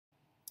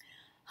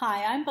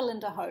Hi, I'm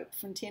Belinda Hope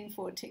from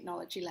TenForward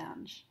Technology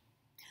Lounge.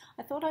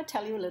 I thought I'd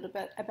tell you a little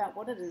bit about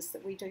what it is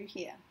that we do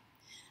here.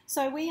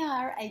 So we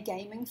are a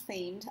gaming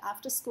themed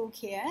after school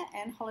care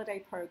and holiday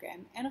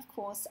program, and of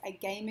course a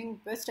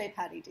gaming birthday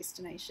party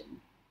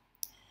destination.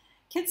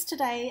 Kids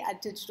today are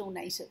digital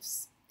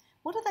natives.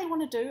 What do they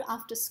want to do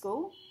after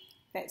school?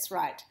 That's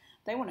right,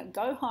 they want to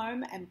go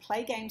home and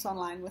play games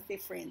online with their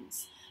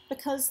friends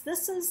because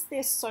this is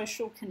their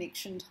social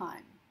connection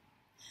time.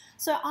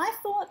 So I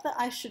thought that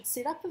I should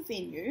set up a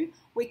venue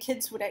where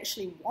kids would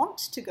actually want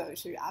to go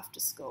to after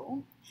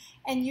school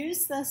and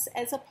use this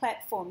as a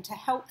platform to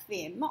help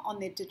them on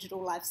their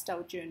digital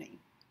lifestyle journey.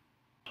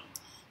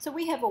 So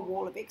we have a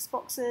wall of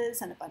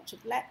Xboxes and a bunch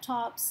of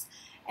laptops,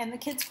 and the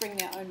kids bring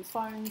their own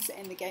phones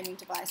and the gaming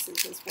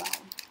devices as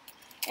well.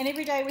 And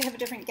every day we have a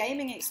different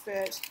gaming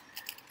expert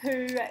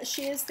who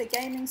shares their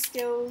gaming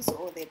skills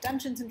or their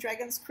Dungeons and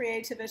Dragons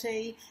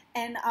creativity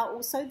and are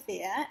also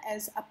there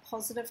as a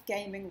positive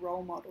gaming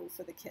role model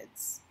for the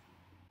kids.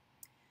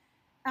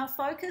 Our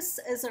focus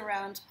is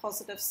around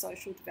positive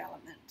social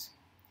development.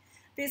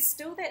 There's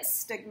still that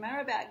stigma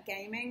about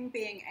gaming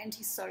being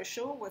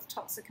antisocial with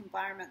toxic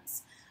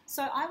environments,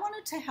 so I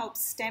wanted to help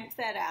stamp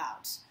that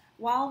out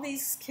while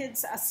these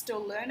kids are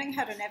still learning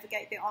how to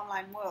navigate the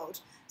online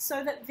world,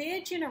 so that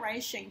their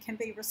generation can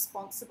be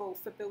responsible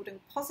for building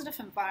positive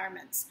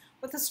environments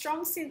with a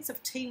strong sense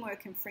of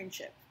teamwork and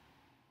friendship.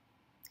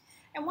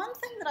 And one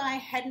thing that I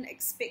hadn't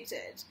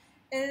expected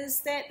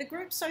is that the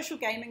group social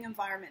gaming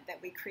environment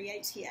that we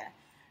create here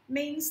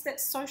means that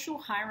social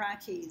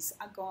hierarchies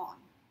are gone.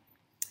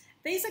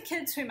 These are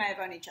kids who may have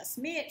only just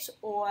met,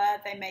 or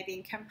they may be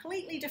in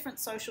completely different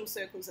social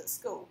circles at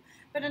school,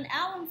 but in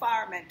our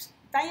environment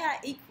they are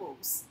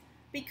equals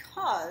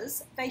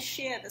because they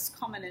share this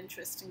common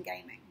interest in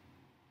gaming.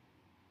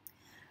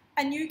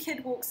 A new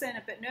kid walks in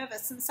a bit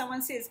nervous and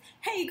someone says,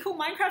 "Hey, cool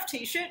Minecraft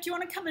t-shirt, do you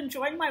want to come and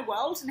join my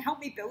world and help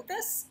me build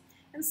this?"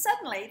 And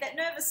suddenly that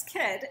nervous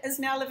kid is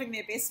now living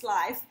their best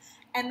life,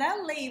 and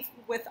they'll leave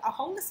with a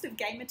whole list of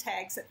gamer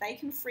tags that they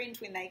can friend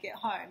when they get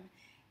home.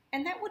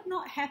 And that would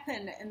not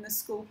happen in the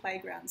school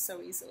playground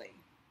so easily.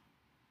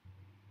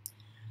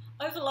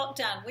 Over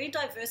lockdown, we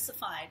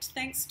diversified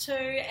thanks to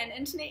an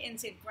Internet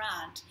NZ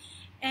grant,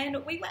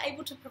 and we were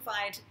able to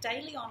provide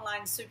daily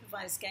online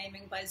supervised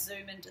gaming by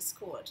Zoom and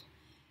Discord.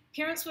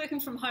 Parents working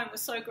from home were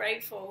so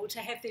grateful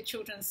to have their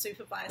children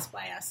supervised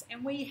by us,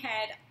 and we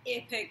had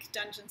epic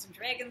Dungeons and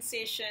Dragons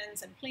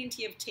sessions and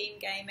plenty of team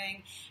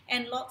gaming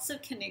and lots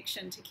of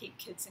connection to keep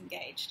kids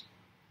engaged.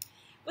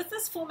 With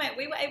this format,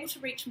 we were able to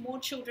reach more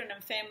children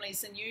and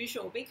families than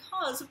usual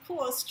because, of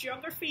course,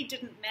 geography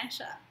didn't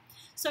matter.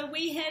 So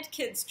we had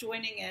kids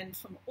joining in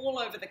from all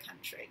over the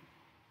country.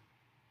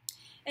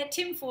 At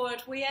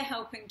TenForward, we are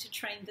helping to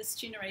train this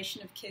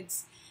generation of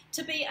kids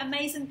to be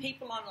amazing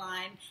people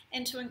online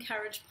and to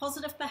encourage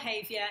positive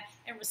behaviour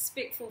and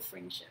respectful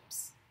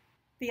friendships.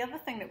 The other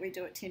thing that we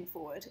do at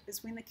TenForward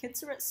is when the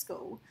kids are at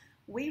school,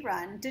 we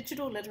run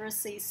digital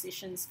literacy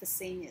sessions for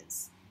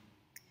seniors.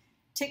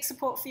 Tech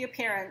support for your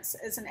parents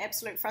is an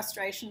absolute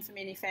frustration for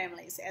many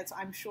families, as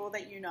I'm sure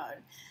that you know.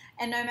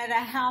 And no matter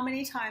how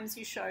many times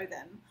you show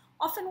them,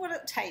 often what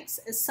it takes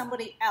is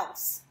somebody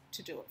else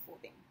to do it for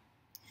them.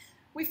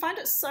 We find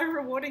it so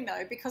rewarding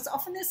though, because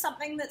often there's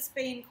something that's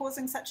been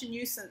causing such a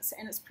nuisance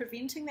and it's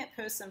preventing that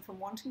person from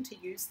wanting to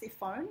use their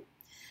phone.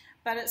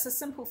 But it's a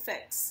simple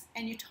fix,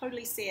 and you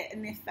totally see it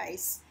in their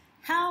face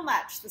how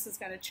much this is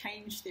going to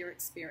change their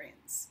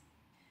experience.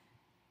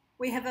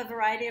 We have a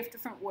variety of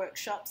different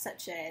workshops,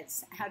 such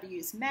as how to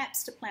use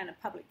maps to plan a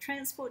public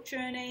transport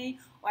journey,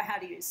 or how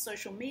to use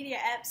social media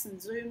apps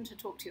and Zoom to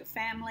talk to your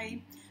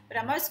family. But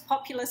our most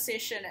popular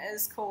session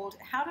is called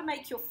How to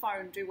Make Your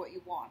Phone Do What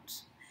You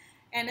Want.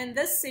 And in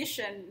this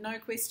session, no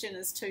question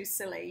is too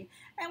silly.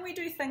 And we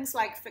do things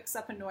like fix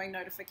up annoying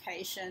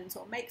notifications,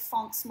 or make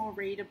fonts more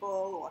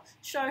readable, or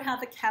show how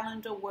the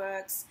calendar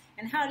works,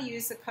 and how to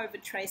use the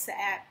COVID Tracer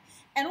app.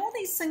 And all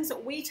these things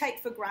that we take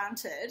for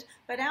granted,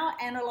 but our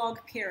analog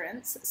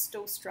parents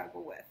still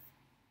struggle with.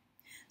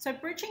 So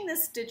bridging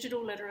this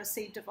digital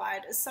literacy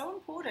divide is so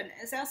important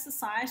as our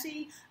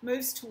society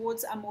moves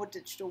towards a more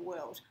digital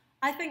world.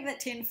 I think that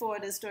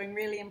TenForward is doing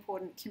really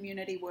important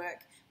community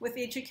work with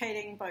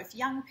educating both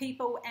young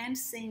people and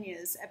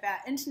seniors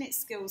about internet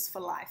skills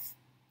for life.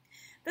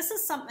 This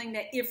is something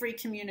that every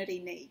community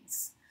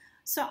needs.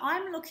 So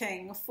I'm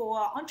looking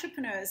for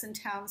entrepreneurs in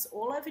towns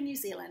all over New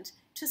Zealand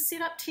to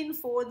set up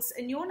TenForwards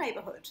in your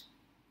neighbourhood.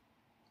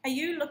 Are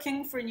you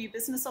looking for a new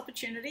business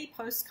opportunity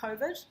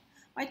post-COVID?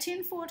 My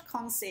TenForward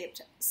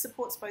concept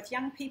supports both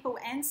young people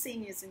and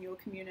seniors in your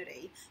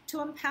community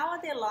to empower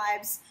their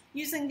lives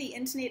using the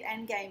internet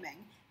and gaming,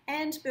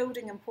 and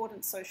building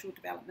important social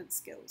development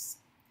skills.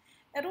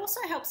 It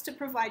also helps to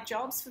provide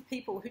jobs for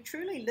people who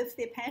truly live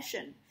their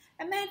passion.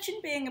 Imagine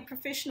being a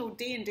professional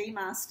D&D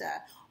master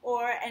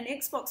or an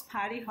Xbox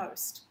party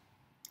host.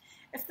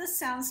 If this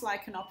sounds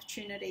like an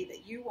opportunity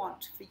that you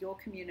want for your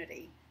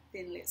community,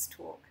 then let's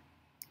talk.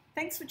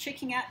 Thanks for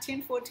checking out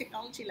TenForward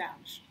Technology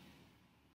Lounge.